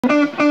In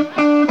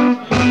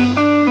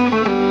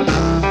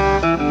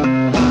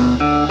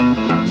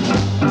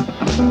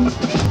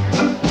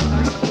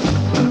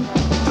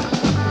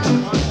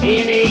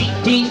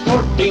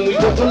 1814 we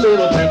took a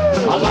little trip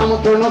along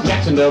with Colonel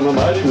Jackson down the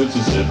mighty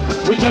Mississippi.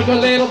 We took a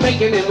little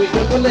bacon and we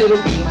took a little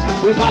beans.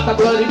 We fought the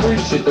bloody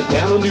British at the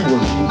town of New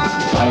Orleans.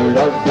 Fired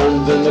our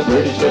guns and the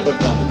British kept a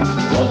coming.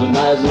 Wasn't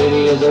as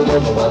many as there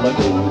was a while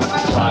ago.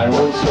 Fire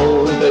once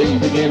more and they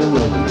began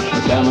running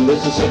down the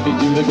Mississippi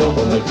to the Gulf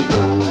of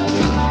Mexico.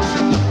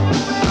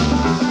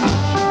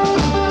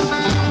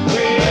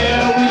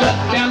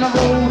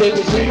 Then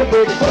we see the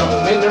British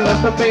come, and there must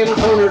have been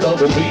 100 of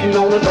them beating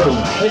on the drum.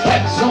 They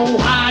sat so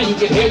high you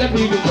could hear the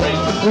bugles ring.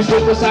 We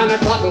stood beside our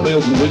cotton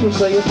bills and didn't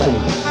say a thing.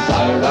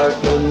 Fired our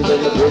guns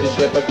and the British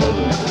kept a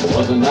coming. There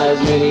wasn't as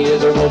many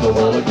as there was a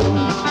while ago.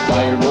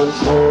 Fired once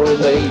more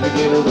and they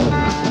began to run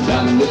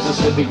down the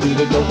Mississippi to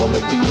the Gulf of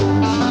Mexico.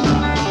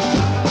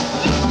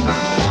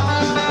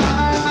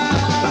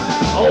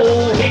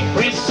 Oh,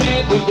 Hickory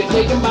said we could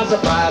take them by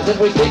surprise. If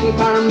we didn't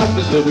fire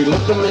muskets till we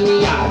looked them in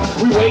the eye.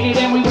 We waited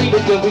and we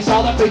waited till we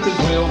saw their faces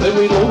well. Then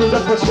we loaded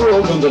up our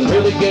squirrel guns and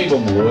really gave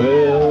them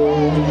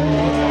well.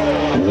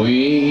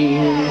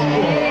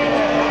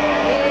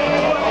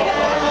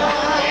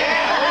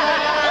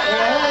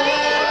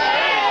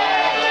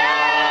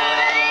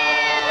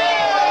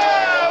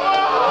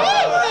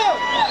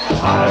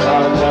 Fired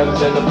our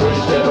guns and the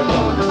British never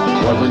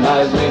come. Wasn't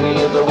as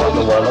many as there was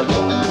a while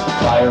ago.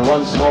 Fire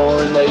once more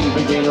and they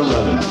began to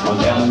run on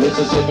down the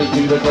Mississippi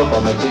to the Gulf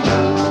of Mexico.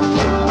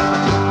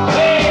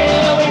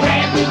 Well, we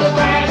ran through the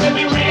grass and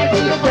we ran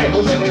through the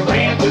rebels and we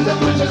ran through the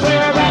bushes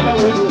where a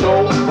rabbit wouldn't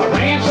go. I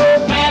ran so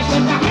fast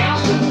that the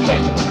house couldn't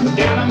catch it.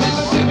 Down the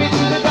Mississippi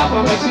to the Gulf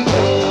of Mexico.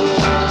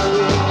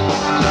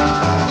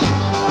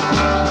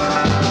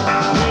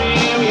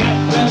 Well, we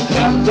had them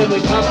guns and we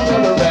tossed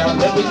them around.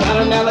 Then we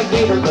got an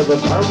alligator that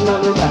was hurting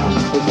underground.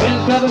 With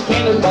 10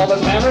 cannonball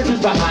and marriages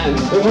behind.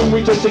 And when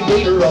we took the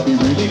gator up, he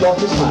really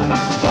lost his mind.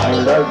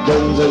 Fired our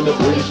guns and the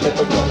British kept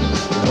a gun.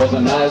 There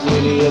wasn't as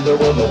many as there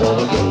was a while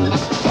ago.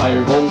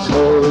 Fired once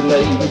more and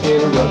they began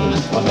to run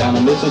on down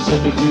the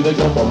Mississippi to the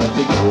Gulf of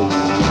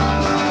Mexico.